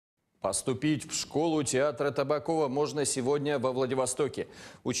Поступить в школу театра Табакова можно сегодня во Владивостоке.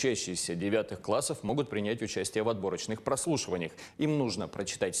 Учащиеся 9 классов могут принять участие в отборочных прослушиваниях. Им нужно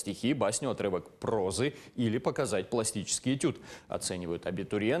прочитать стихи, басню, отрывок прозы или показать пластический этюд. Оценивают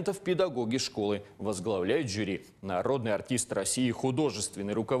абитуриентов педагоги школы. Возглавляет жюри народный артист России,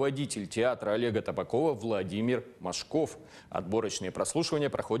 художественный руководитель театра Олега Табакова Владимир Машков. Отборочные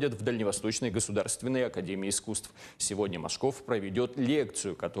прослушивания проходят в Дальневосточной государственной академии искусств. Сегодня Машков проведет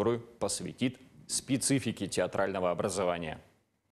лекцию, которую посвятит специфике театрального образования.